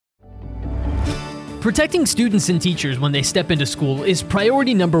Protecting students and teachers when they step into school is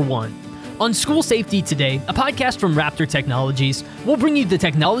priority number one. On School Safety Today, a podcast from Raptor Technologies, we'll bring you the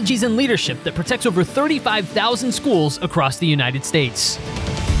technologies and leadership that protects over 35,000 schools across the United States.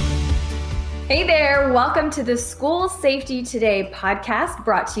 Hey there, welcome to the School Safety Today podcast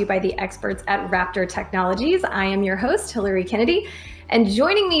brought to you by the experts at Raptor Technologies. I am your host, Hillary Kennedy. And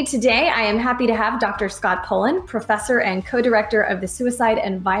joining me today, I am happy to have Dr. Scott Poland, professor and co-director of the Suicide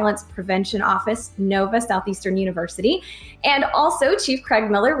and Violence Prevention Office, Nova Southeastern University, and also Chief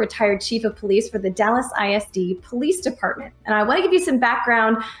Craig Miller, retired chief of police for the Dallas ISD Police Department. And I want to give you some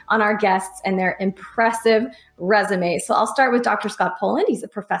background on our guests and their impressive resumes. So I'll start with Dr. Scott Poland. He's a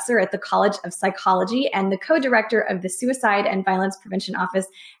professor at the College of Psychology and the co-director of the Suicide and Violence Prevention Office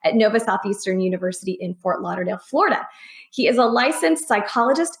at Nova Southeastern University in Fort Lauderdale, Florida. He is a licensed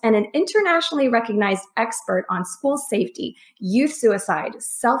psychologist and an internationally recognized expert on school safety, youth suicide,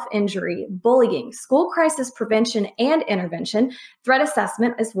 self-injury, bullying, school crisis prevention and intervention, threat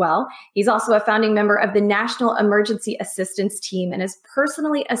assessment as well. He's also a founding member of the National Emergency Assistance Team and has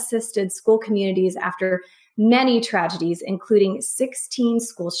personally assisted school communities after many tragedies, including 16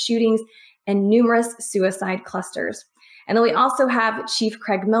 school shootings and numerous suicide clusters. And then we also have Chief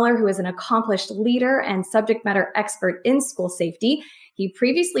Craig Miller, who is an accomplished leader and subject matter expert in school safety. He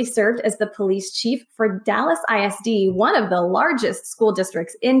previously served as the police chief for Dallas ISD, one of the largest school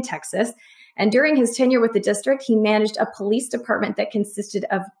districts in Texas. And during his tenure with the district, he managed a police department that consisted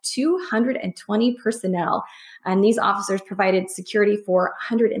of 220 personnel. And these officers provided security for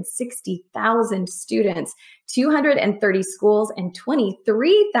 160,000 students, 230 schools, and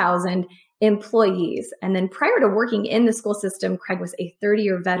 23,000 employees. And then prior to working in the school system, Craig was a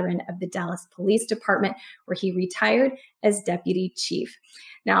 30-year veteran of the Dallas Police Department, where he retired as deputy chief.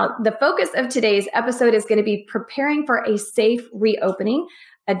 Now, the focus of today's episode is going to be preparing for a safe reopening,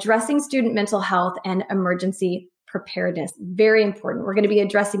 addressing student mental health, and emergency preparedness. Very important. We're going to be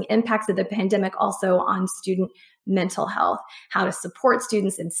addressing impacts of the pandemic also on student mental health, how to support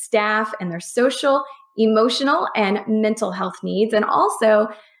students and staff and their social, emotional, and mental health needs, and also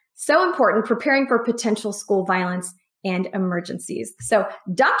so important, preparing for potential school violence and emergencies. So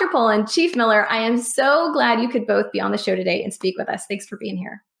Dr. Poland, Chief Miller, I am so glad you could both be on the show today and speak with us. Thanks for being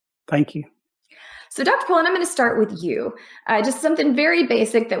here. Thank you. So Dr. Poland, I'm going to start with you. Just something very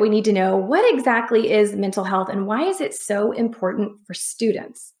basic that we need to know. What exactly is mental health and why is it so important for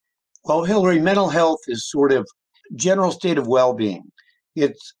students? Well, Hillary, mental health is sort of general state of well-being.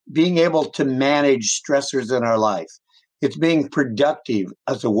 It's being able to manage stressors in our life. It's being productive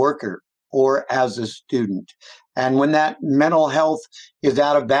as a worker or as a student. And when that mental health is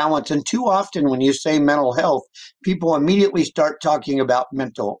out of balance, and too often when you say mental health, people immediately start talking about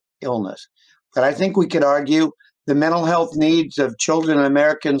mental illness. But I think we could argue the mental health needs of children in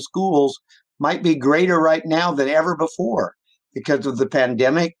American schools might be greater right now than ever before because of the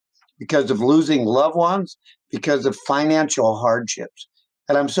pandemic, because of losing loved ones, because of financial hardships.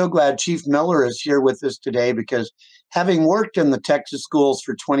 And I'm so glad Chief Miller is here with us today because having worked in the Texas schools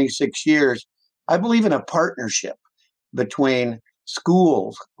for 26 years, I believe in a partnership between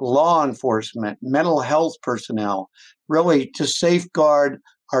schools, law enforcement, mental health personnel, really to safeguard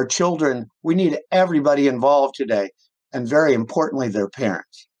our children. We need everybody involved today, and very importantly, their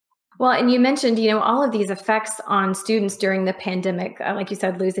parents. Well, and you mentioned, all of these effects on students during the pandemic, like you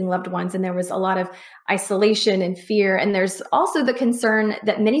said, losing loved ones, and there was a lot of isolation and fear. And there's also the concern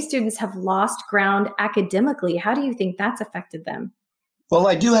that many students have lost ground academically. How do you think that's affected them? Well,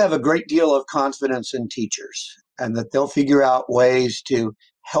 I do have a great deal of confidence in teachers and that they'll figure out ways to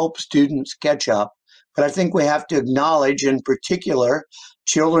help students catch up. But I think we have to acknowledge, in particular,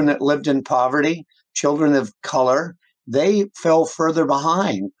 children that lived in poverty, children of color, they fell further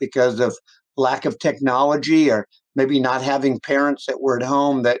behind because of lack of technology or maybe not having parents that were at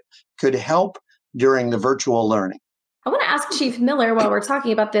home that could help during the virtual learning. I want to ask Chief Miller, while we're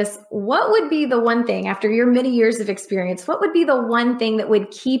talking about this, what would be the one thing, after your many years of experience, what would be the one thing that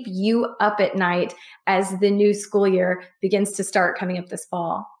would keep you up at night as the new school year begins to start coming up this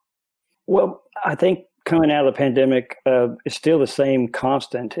fall? Well, I think coming out of the pandemic is still the same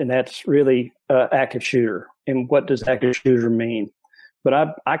constant, and that's really active shooter. And what does active shooter mean? But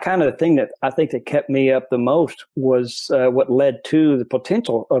I kind of the thing that I think that kept me up the most was what led to the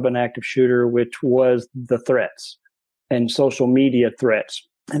potential of an active shooter, which was the threats and social media threats.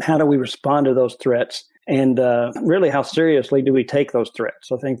 And how do we respond to those threats? And really, how seriously do we take those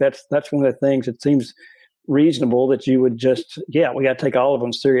threats? I think that's one of the things that seems reasonable that you would just, we got to take all of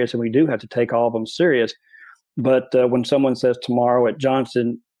them serious, and we do have to take all of them serious. But when someone says tomorrow at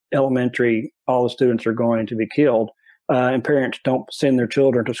Johnson Elementary, all the students are going to be killed, and parents don't send their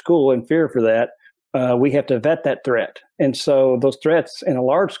children to school in fear for that, we have to vet that threat. And so those threats in a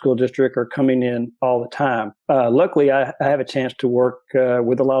large school district are coming in all the time. Luckily, I have a chance to work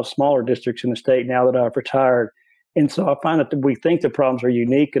with a lot of smaller districts in the state now that I've retired. And so I find that we think the problems are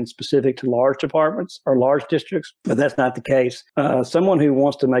unique and specific to large departments or large districts, but that's not the case. Someone who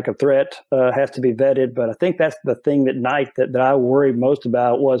wants to make a threat has to be vetted. But I think that's the thing that I worried most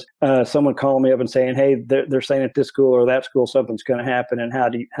about was someone calling me up and saying, hey, they're saying at this school or that school something's going to happen. And how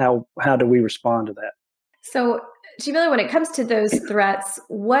do we respond to that? So, Chief Miller, when it comes to those threats,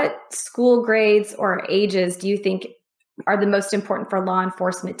 what school grades or ages do you think are the most important for law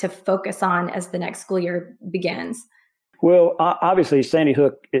enforcement to focus on as the next school year begins? Well, obviously, Sandy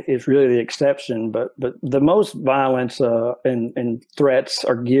Hook is really the exception, but the most violence and threats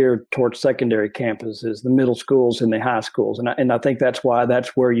are geared towards secondary campuses, the middle schools and the high schools. And I think that's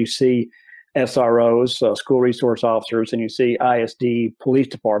where you see SROs, school resource officers, and you see ISD police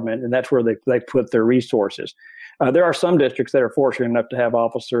department, and that's where they put their resources. There are some districts that are fortunate enough to have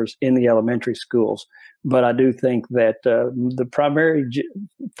officers in the elementary schools, but I do think that the primary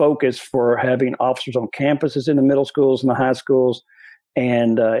focus for having officers on campus is in the middle schools and the high schools,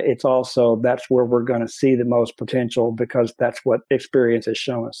 and that's where we're going to see the most potential because that's what experience has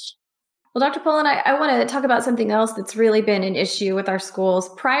shown us. Well, Dr. Pullen, I want to talk about something else that's really been an issue with our schools.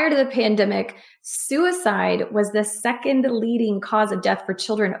 Prior to the pandemic, suicide was the second leading cause of death for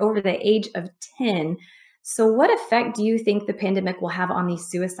children over the age of 10. So what effect do you think the pandemic will have on these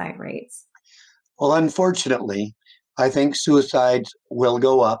suicide rates? Well, unfortunately, I think suicides will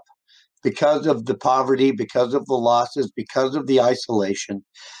go up because of the poverty, because of the losses, because of the isolation.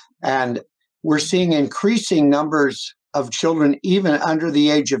 And we're seeing increasing numbers of children, even under the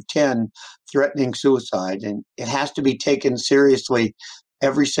age of 10, threatening suicide. And it has to be taken seriously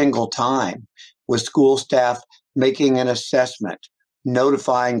every single time, with school staff making an assessment,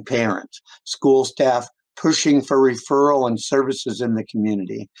 notifying parents, school staff pushing for referral and services in the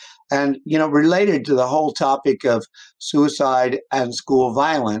community. And, related to the whole topic of suicide and school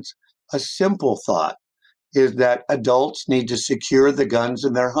violence, a simple thought is that adults need to secure the guns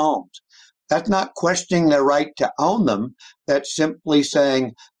in their homes. That's not questioning their right to own them. That's simply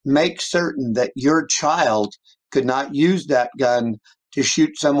saying, make certain that your child could not use that gun to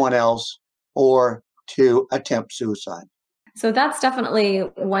shoot someone else or to attempt suicide. So that's definitely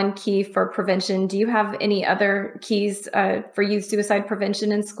one key for prevention. Do you have any other keys for youth suicide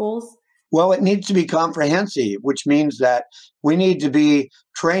prevention in schools? Well, it needs to be comprehensive, which means that we need to be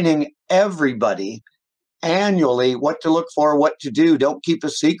training everybody annually what to look for, what to do. Don't keep a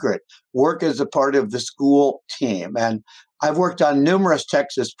secret. Work as a part of the school team. And I've worked on numerous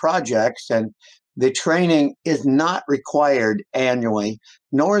Texas projects, and the training is not required annually,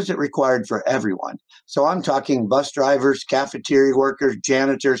 nor is it required for everyone. So I'm talking bus drivers, cafeteria workers,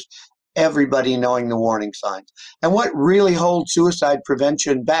 janitors, everybody knowing the warning signs. And what really holds suicide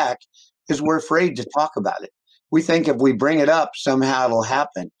prevention back is we're afraid to talk about it. We think if we bring it up, somehow it'll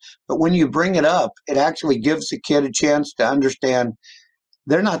happen. But when you bring it up, it actually gives a kid a chance to understand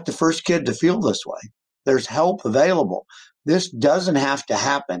they're not the first kid to feel this way. There's help available. This doesn't have to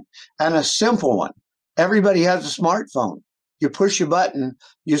happen. And a simple one. Everybody has a smartphone. You push a button,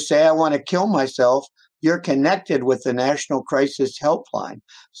 you say, I want to kill myself. You're connected with the National Crisis Helpline.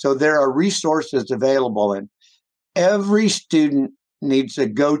 So there are resources available, and every student needs a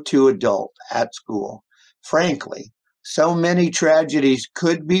go-to adult at school. Frankly, so many tragedies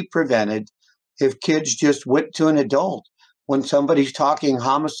could be prevented if kids just went to an adult when somebody's talking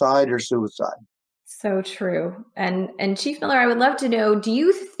homicide or suicide. So true. And Chief Miller, I would love to know, do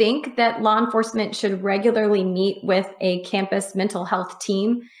you think that law enforcement should regularly meet with a campus mental health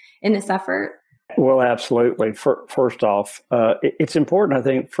team in this effort? Well, absolutely. First off, it's important, I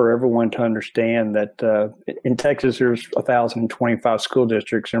think, for everyone to understand that in Texas, there's 1,025 school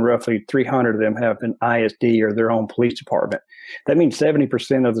districts, and roughly 300 of them have an ISD or their own police department. That means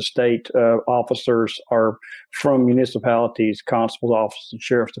 70% of the state officers are from municipalities, constables' offices, and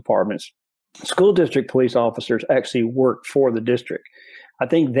sheriff's departments. School district police officers actually work for the district. I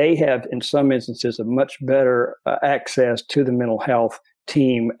think they have, in some instances, a much better access to the mental health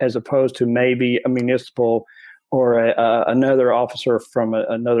team as opposed to maybe a municipal or another officer from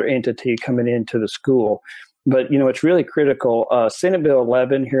another entity coming into the school. But, it's really critical. Senate Bill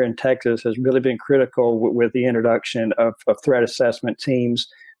 11 here in Texas has really been critical with the introduction of threat assessment teams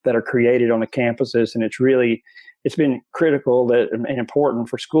that are created on the campuses. And it's been critical and important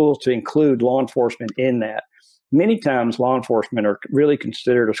for schools to include law enforcement in that. Many times law enforcement are really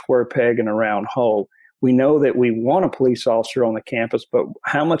considered a square peg in a round hole. We know that we want a police officer on the campus, but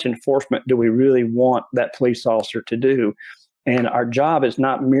how much enforcement do we really want that police officer to do? And our job is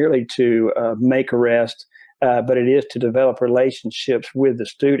not merely to make arrests, but it is to develop relationships with the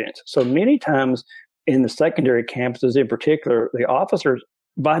students. So many times in the secondary campuses in particular, the officers,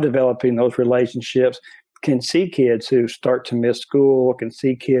 by developing those relationships, can see kids who start to miss school, can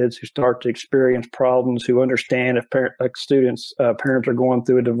see kids who start to experience problems, who understand if students' parents are going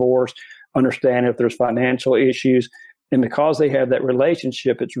through a divorce, understand if there's financial issues. And because they have that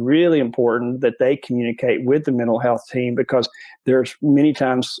relationship, it's really important that they communicate with the mental health team, because there's many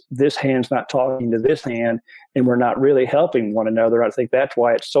times this hand's not talking to this hand and we're not really helping one another. I think that's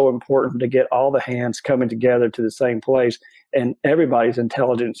why it's so important to get all the hands coming together to the same place, and everybody's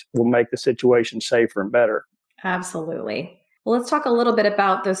intelligence will make the situation safer and better. Absolutely. Well, let's talk a little bit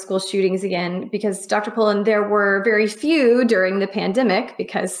about those school shootings again, because Dr. Pullen, there were very few during the pandemic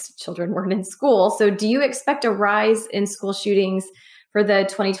because children weren't in school. So do you expect a rise in school shootings for the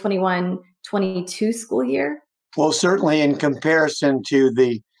 2021-22 school year? Well, certainly in comparison to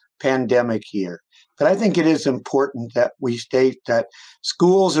the pandemic year. But I think it is important that we state that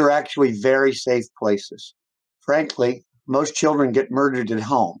schools are actually very safe places. Frankly, most children get murdered at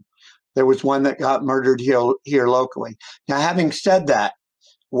home. There was one that got murdered here locally. Now, having said that,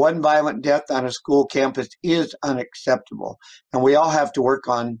 one violent death on a school campus is unacceptable, and we all have to work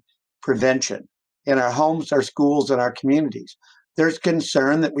on prevention in our homes, our schools, and our communities. There's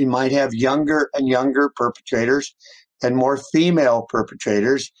concern that we might have younger and younger perpetrators and more female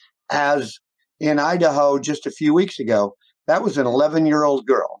perpetrators, as in Idaho just a few weeks ago, that was an 11-year-old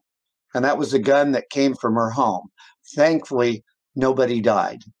girl, and that was a gun that came from her home. Thankfully, nobody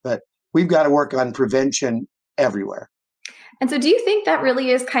died, but we've got to work on prevention everywhere. And so do you think that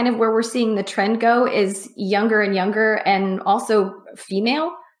really is kind of where we're seeing the trend go, is younger and younger and also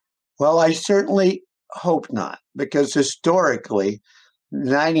female? Well, I certainly hope not, because historically,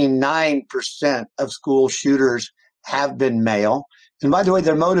 99% of school shooters have been male. And by the way,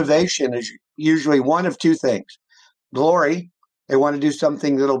 their motivation is usually one of two things. Glory, they want to do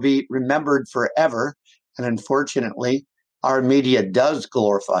something that'll be remembered forever. And unfortunately, our media does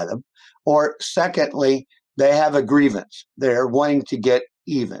glorify them. Or secondly, they have a grievance. They're wanting to get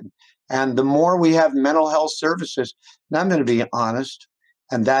even. And the more we have mental health services, and I'm going to be honest,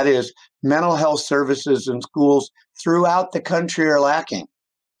 and that is mental health services in schools throughout the country are lacking.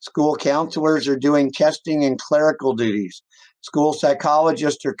 School counselors are doing testing and clerical duties. School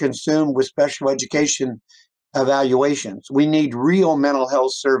psychologists are consumed with special education evaluations. We need real mental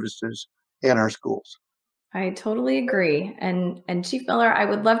health services in our schools. I totally agree. And Chief Miller, I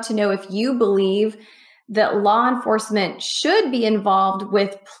would love to know if you believe that law enforcement should be involved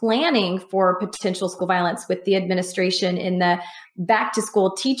with planning for potential school violence with the administration in the back to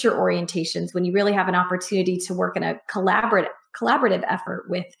school teacher orientations, when you really have an opportunity to work in a collaborative effort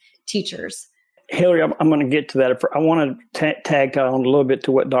with teachers. Hillary, I'm going to get to that. I want to tag on a little bit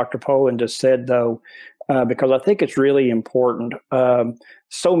to what Dr. Pullen just said, though, because I think it's really important.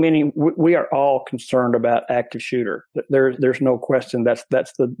 We are all concerned about active shooter. There's no question that's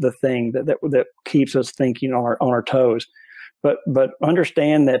the thing that keeps us thinking on our toes. But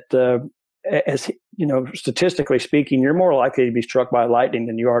understand that as you know, statistically speaking, you're more likely to be struck by lightning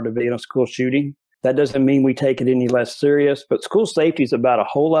than you are to be in a school shooting. That doesn't mean we take it any less serious, but school safety is about a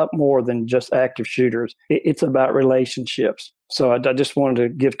whole lot more than just active shooters. It's about relationships. So I just wanted to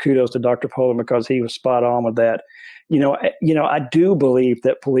give kudos to Dr. Pullen because he was spot on with that. I do believe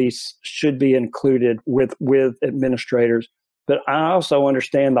that police should be included with administrators, but I also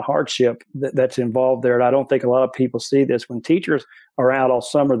understand the hardship that's involved there. And I don't think a lot of people see this. When teachers are out all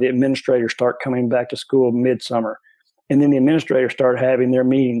summer, the administrators start coming back to school midsummer, and then the administrators start having their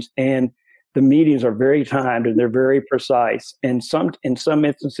meetings, and the meetings are very timed and they're very precise. And in some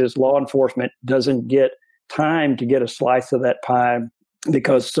instances, law enforcement doesn't get time to get a slice of that pie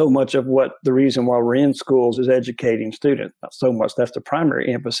because so much of the reason why we're in schools is educating students. Not so much, that's the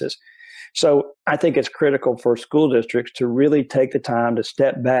primary emphasis. So I think it's critical for school districts to really take the time to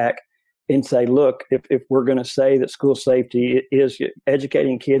step back and say, look, if we're going to say that school safety is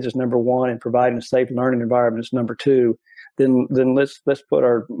educating kids is number one and providing a safe learning environment is number two, then let's put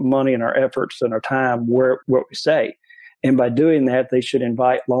our money and our efforts and our time where what we say. And by doing that, they should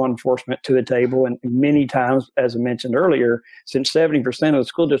invite law enforcement to the table. And many times, as I mentioned earlier, since 70% of the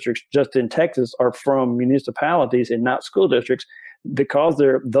school districts just in Texas are from municipalities and not school districts, because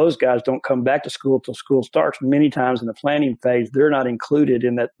those guys don't come back to school till school starts. Many times in the planning phase, they're not included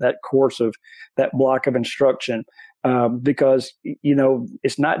in that course of that block of instruction. because,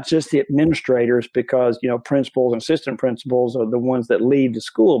 it's not just the administrators, because, principals and assistant principals are the ones that lead the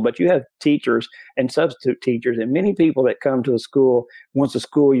school, but you have teachers and substitute teachers and many people that come to the school once the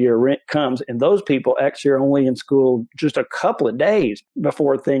school year comes. And those people actually are only in school just a couple of days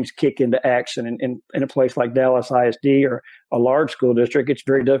before things kick into action. And in a place like Dallas ISD or a large school district, it's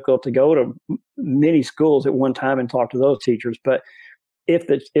very difficult to go to many schools at one time and talk to those teachers. But if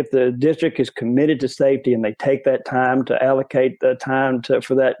the district is committed to safety and they take that time to allocate the time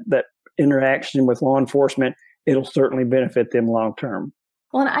for that interaction with law enforcement, it'll certainly benefit them long term.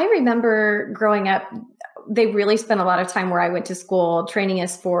 Well, and I remember growing up, they really spent a lot of time where I went to school training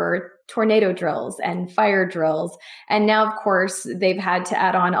us for tornado drills and fire drills. And now, of course, they've had to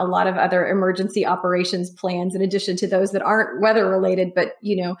add on a lot of other emergency operations plans in addition to those that aren't weather related, but,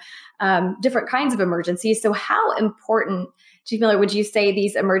 different kinds of emergencies. So how important, Chief Miller, would you say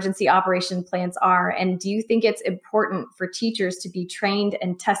these emergency operation plans are? And do you think it's important for teachers to be trained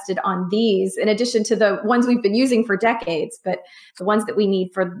and tested on these, in addition to the ones we've been using for decades, but the ones that we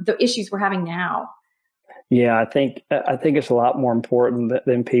need for the issues we're having now? Yeah, I think it's a lot more important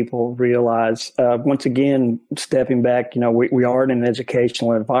than people realize. Once again, stepping back, we are in an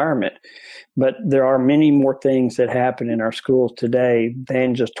educational environment, but there are many more things that happen in our schools today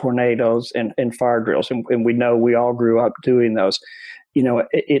than just tornadoes and fire drills. And we know we all grew up doing those.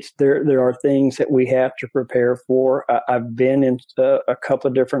 There are things that we have to prepare for. I've been in a couple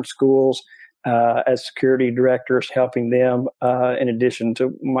of different schools as security directors, helping them in addition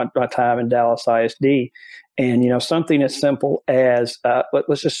to my time in Dallas ISD. And, something as simple as,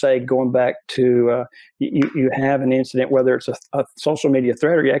 let's just say, going back to you have an incident, whether it's a social media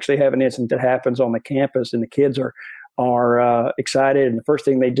threat or you actually have an incident that happens on the campus and the kids are excited. And the first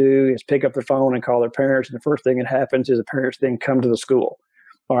thing they do is pick up their phone and call their parents. And the first thing that happens is the parents then come to the school.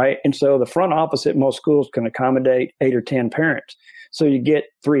 All right. And so the front office at most schools can accommodate 8 or 10 parents. So you get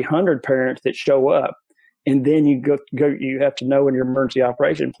 300 parents that show up. And then you you have to know in your emergency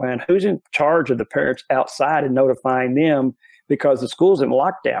operation plan who's in charge of the parents outside and notifying them, because the school's in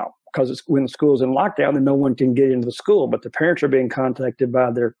lockdown. Because when the school's in lockdown, then no one can get into the school. But the parents are being contacted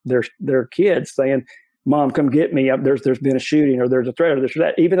by their kids saying, "Mom, come get me. There's been a shooting, or there's a threat, or this or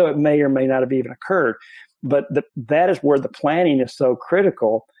that," even though it may or may not have even occurred. But that is where the planning is so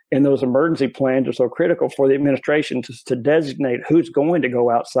critical. And those emergency plans are so critical for the administration to designate who's going to go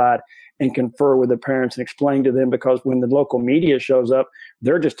outside and confer with the parents and explain to them, because when the local media shows up,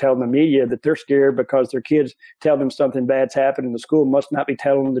 they're just telling the media that they're scared because their kids tell them something bad's happened and the school must not be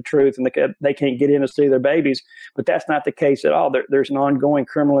telling them the truth and they can't get in to see their babies. But that's not the case at all. There's an ongoing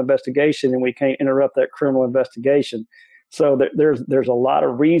criminal investigation and we can't interrupt that criminal investigation. So there's a lot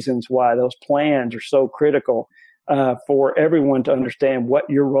of reasons why those plans are so critical for everyone to understand what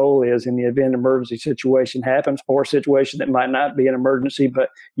your role is in the event an emergency situation happens, or a situation that might not be an emergency, but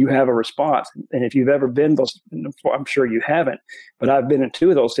you have a response. And if you've ever been those, I'm sure you haven't, but I've been in 2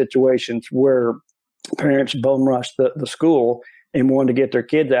 of those situations where parents bum rushed the school and wanted to get their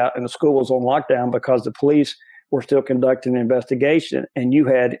kids out, and the school was on lockdown because the police were still conducting an investigation, and you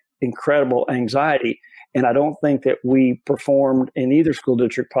had incredible anxiety. And I don't think that we performed in either school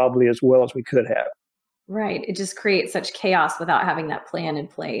district probably as well as we could have. Right. It just creates such chaos without having that plan in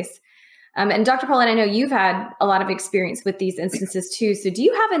place. And Dr. Paulin, I know you've had a lot of experience with these instances too. So do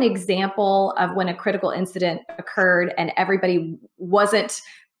you have an example of when a critical incident occurred and everybody wasn't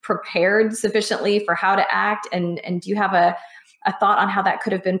prepared sufficiently for how to act? And do you have a thought on how that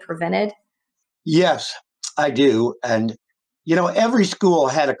could have been prevented? Yes, I do. And, every school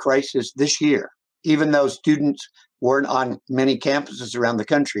had a crisis this year, even though students weren't on many campuses around the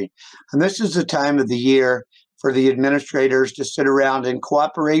country. And this is the time of the year for the administrators to sit around in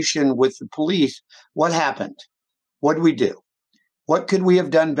cooperation with the police. What happened? What did we do? What could we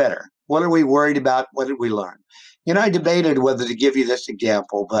have done better? What are we worried about? What did we learn? I debated whether to give you this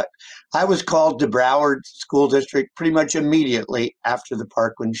example, but I was called to Broward School District pretty much immediately after the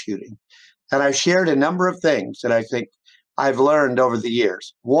Parkland shooting. And I shared a number of things that I think I've learned over the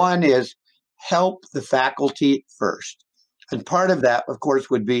years. One is help the faculty first. And part of that, of course,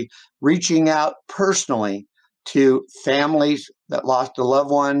 would be reaching out personally to families that lost a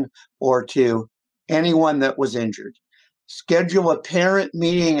loved one or to anyone that was injured. Schedule a parent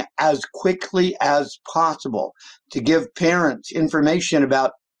meeting as quickly as possible to give parents information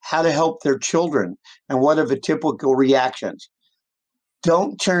about how to help their children and what are the typical reactions.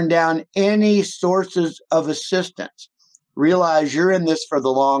 Don't turn down any sources of assistance. Realize you're in this for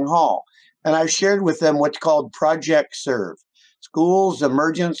the long haul. And I shared with them what's called Project SERVE, Schools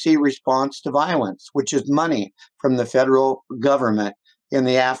Emergency Response to Violence, which is money from the federal government in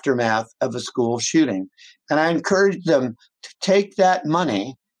the aftermath of a school shooting. And I encourage them to take that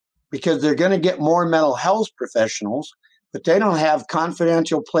money, because they're going to get more mental health professionals, but they don't have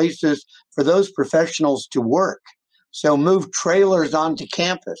confidential places for those professionals to work. So move trailers onto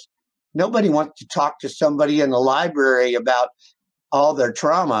campus. Nobody wants to talk to somebody in the library about all their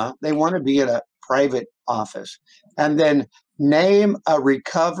trauma. They want to be in a private office. And then name a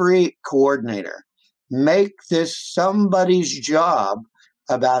recovery coordinator. Make this somebody's job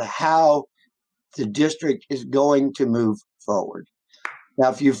about how the district is going to move forward. Now,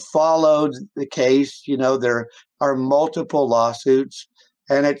 if you've followed the case, you know there are multiple lawsuits,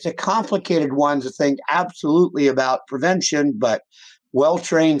 and it's a complicated one to think absolutely about prevention, but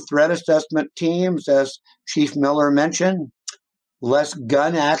well-trained threat assessment teams, as Chief Miller mentioned, less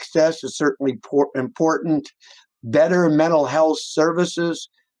gun access is certainly important, better mental health services,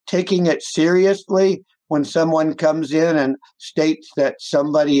 taking it seriously when someone comes in and states that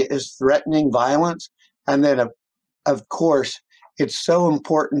somebody is threatening violence. And then, of course, it's so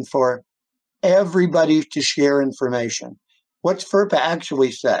important for everybody to share information. What's FERPA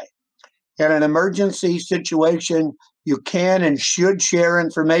actually say? In an emergency situation, you can and should share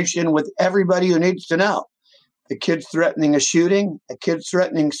information with everybody who needs to know. The kid's threatening a shooting, a kid's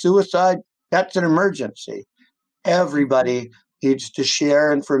threatening suicide, that's an emergency. Everybody needs to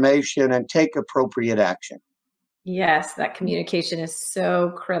share information and take appropriate action. Yes, that communication is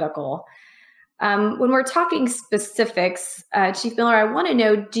so critical. When we're talking specifics, Chief Miller, I want to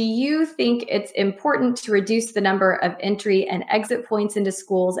know, do you think it's important to reduce the number of entry and exit points into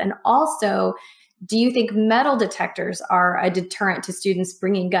schools? And also, do you think metal detectors are a deterrent to students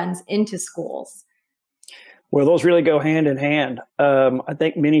bringing guns into schools? Well, those really go hand in hand. I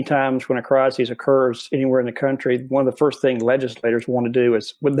think many times when a crisis occurs anywhere in the country, one of the first things legislators want to do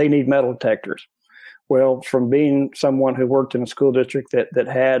is they need metal detectors. Well, from being someone who worked in a school district that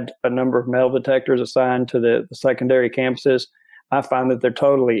had a number of metal detectors assigned to the secondary campuses, I find that they're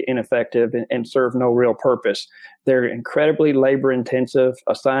totally ineffective and serve no real purpose. They're incredibly labor intensive.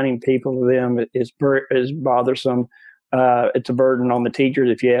 Assigning people to them is bothersome. It's a burden on the teachers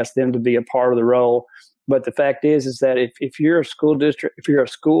if you ask them to be a part of the role. But the fact is that if you're a school district, if you're a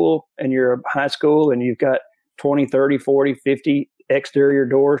school and you're a high school and you've got 20, 30, 40, 50 exterior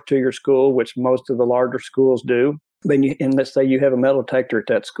doors to your school, which most of the larger schools do, then and let's say you have a metal detector at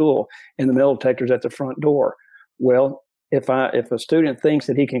that school and the metal detector's at the front door. Well, if a student thinks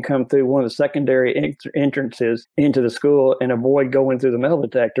that he can come through one of the secondary entrances into the school and avoid going through the metal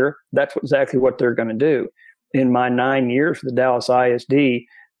detector, that's exactly what they're going to do. In my 9 years for the Dallas ISD,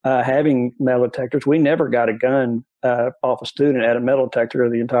 having metal detectors, we never got a gun off a student at a metal detector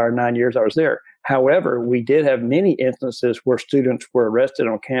the entire 9 years I was there. However, we did have many instances where students were arrested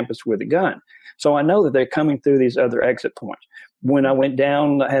on campus with a gun. So I know that they're coming through these other exit points. When I went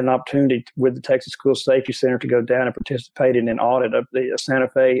down, I had an opportunity with the Texas School Safety Center to go down and participate in an audit of the Santa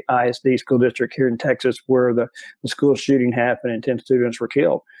Fe ISD school district here in Texas, where the school shooting happened and 10 students were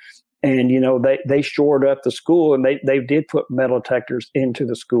killed. And, you know, they shored up the school, and they did put metal detectors into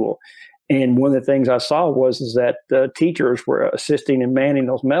the school. And one of the things I saw was that the teachers were assisting in manning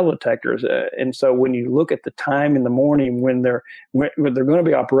those metal detectors. And so when you look at the time in the morning when they're going to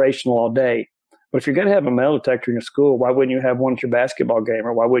be operational all day, but if you're going to have a metal detector in your school, why wouldn't you have one at your basketball game,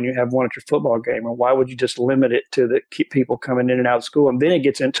 or why wouldn't you have one at your football game, or why would you just limit it to the people coming in and out of school? And then it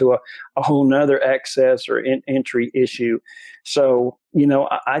gets into a whole nother access or entry issue. So, you know,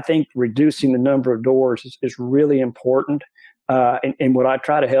 I think reducing the number of doors is really important. And what I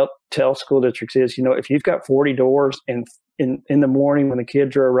try to help tell school districts is, you know, if you've got 40 doors and in the morning when the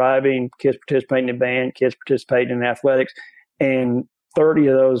kids are arriving, kids participating in band, kids participating in athletics, and 30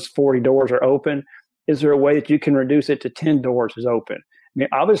 of those 40 doors are open, is there a way that you can reduce it to 10 doors is open? I mean,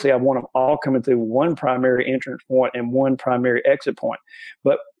 obviously I want them all coming through one primary entrance point and one primary exit point.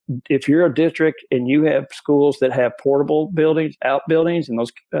 But if you're a district and you have schools that have portable buildings, outbuildings, and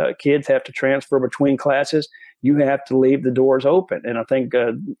those kids have to transfer between classes, you have to leave the doors open. And I think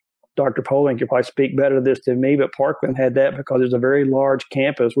Dr. Poling could probably speak better to this than me, but Parkland had that because there's a very large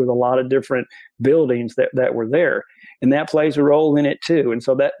campus with a lot of different buildings that were there. And that plays a role in it too. And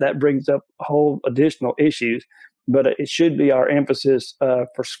so that brings up a whole additional issues. But it should be our emphasis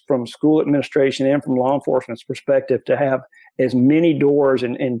from school administration and from law enforcement's perspective to have as many doors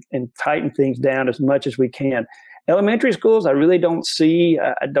and tighten things down as much as we can. Elementary schools, I really don't see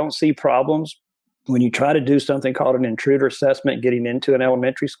problems. When you try to do something called an intruder assessment getting into an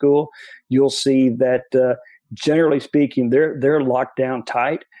elementary school, you'll see that generally speaking, they're locked down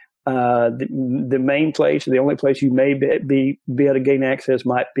tight. The main place, the only place you may be able to gain access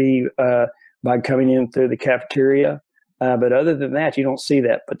might be by coming in through the cafeteria But other than that, you don't see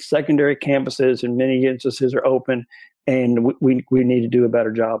that. But secondary campuses in many instances are open, and we need to do a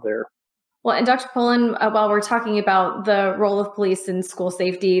better job there. Well, and Dr. Poland, while we're talking about the role of police in school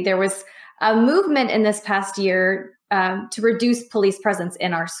safety, there was a movement in this past year to reduce police presence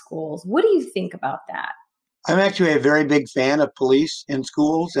in our schools. What do you think about that? I'm actually a very big fan of police in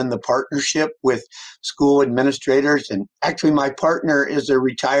schools and the partnership with school administrators. And actually, my partner is a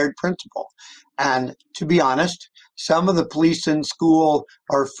retired principal. And to be honest, some of the police in school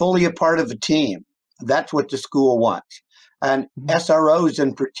are fully a part of a team. That's what the school wants. And SROs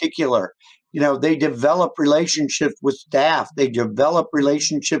in particular, they develop relationships with staff. They develop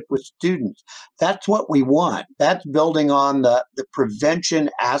relationship with students. That's what we want. That's building on the prevention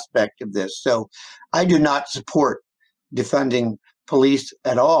aspect of this. So I do not support defunding police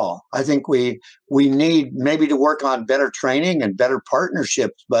at all. I think we need maybe to work on better training and better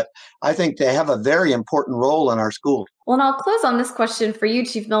partnerships, but I think they have a very important role in our schools. Well, and I'll close on this question for you,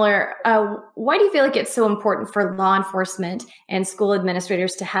 Chief Miller. Why do you feel like it's so important for law enforcement and school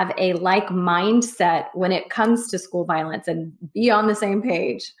administrators to have a like mindset when it comes to school violence and be on the same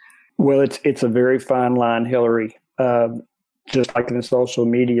page? Well, it's a very fine line, Hillary. Just like in the social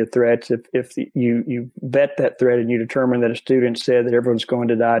media threats, if you vet that threat and you determine that a student said that everyone's going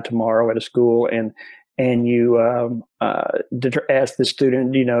to die tomorrow at a school, and you ask the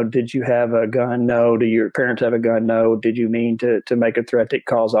student, did you have a gun? No. Do your parents have a gun? No. Did you mean to make a threat that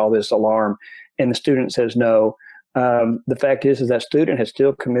caused all this alarm? And the student says no. The fact is that student has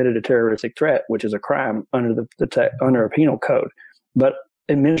still committed a terroristic threat, which is a crime under under a penal code. But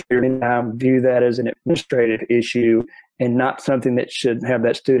administrators view that as an administrative issue and not something that should have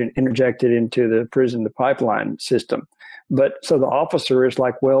that student interjected into the prison, the pipeline system. But so the officer is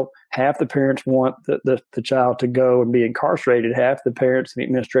like, well, half the parents want the child to go and be incarcerated. Half the parents and the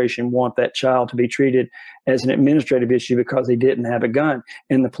administration want that child to be treated as an administrative issue because he didn't have a gun.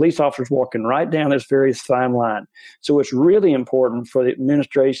 And the police officer's walking right down this very fine line. So it's really important for the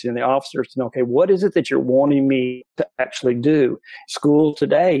administration and the officers to know, okay, what is it that you're wanting me to actually do? Schools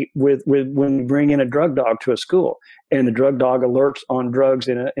today, with when we bring in a drug dog to a school and the drug dog alerts on drugs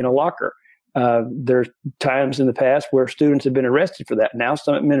in a locker. There's times in the past where students have been arrested for that. Now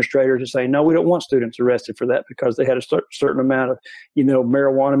some administrators are saying, no, we don't want students arrested for that because they had a certain amount of,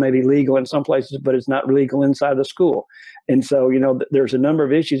 marijuana may be legal in some places, but it's not legal inside the school. And so, there's a number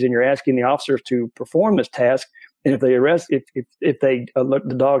of issues, and you're asking the officers to perform this task. And if they if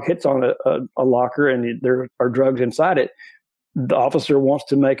the dog hits on a locker and there are drugs inside it, the officer wants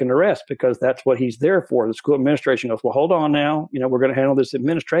to make an arrest because that's what he's there for. The school administration goes, well, hold on now. We're going to handle this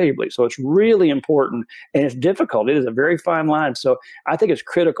administratively. So it's really important, and it's difficult. It is a very fine line. So I think it's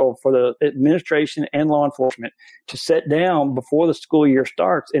critical for the administration and law enforcement to sit down before the school year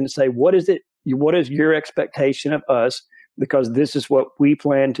starts and say, what is your expectation of us? Because this is what we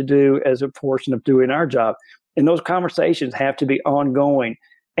plan to do as a portion of doing our job. And those conversations have to be ongoing.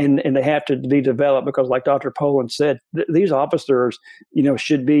 And they have to be developed because, like Dr. Poland said, these officers,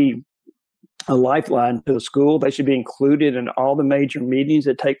 should be a lifeline to the school. They should be included in all the major meetings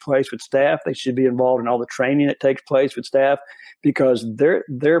that take place with staff. They should be involved in all the training that takes place with staff because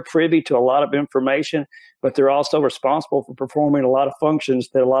they're privy to a lot of information, but they're also responsible for performing a lot of functions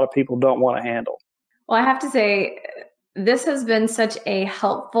that a lot of people don't want to handle. Well, I have to say, this has been such a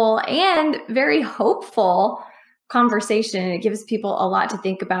helpful and very hopeful conversation. It gives people a lot to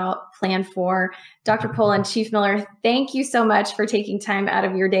think about, plan for. Dr. Poland, Chief Miller, thank you so much for taking time out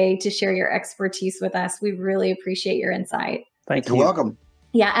of your day to share your expertise with us. We really appreciate your insight. Thank you. You're welcome.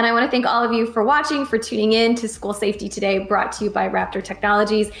 Yeah, and I want to thank all of you for watching, for tuning in to School Safety Today, brought to you by Raptor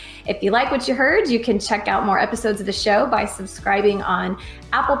Technologies. If you like what you heard, you can check out more episodes of the show by subscribing on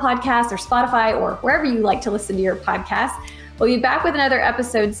Apple Podcasts or Spotify or wherever you like to listen to your podcasts. We'll be back with another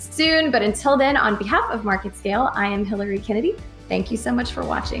episode soon, but until then, on behalf of Market Scale, I am Hillary Kennedy. Thank you so much for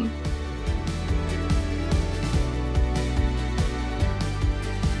watching.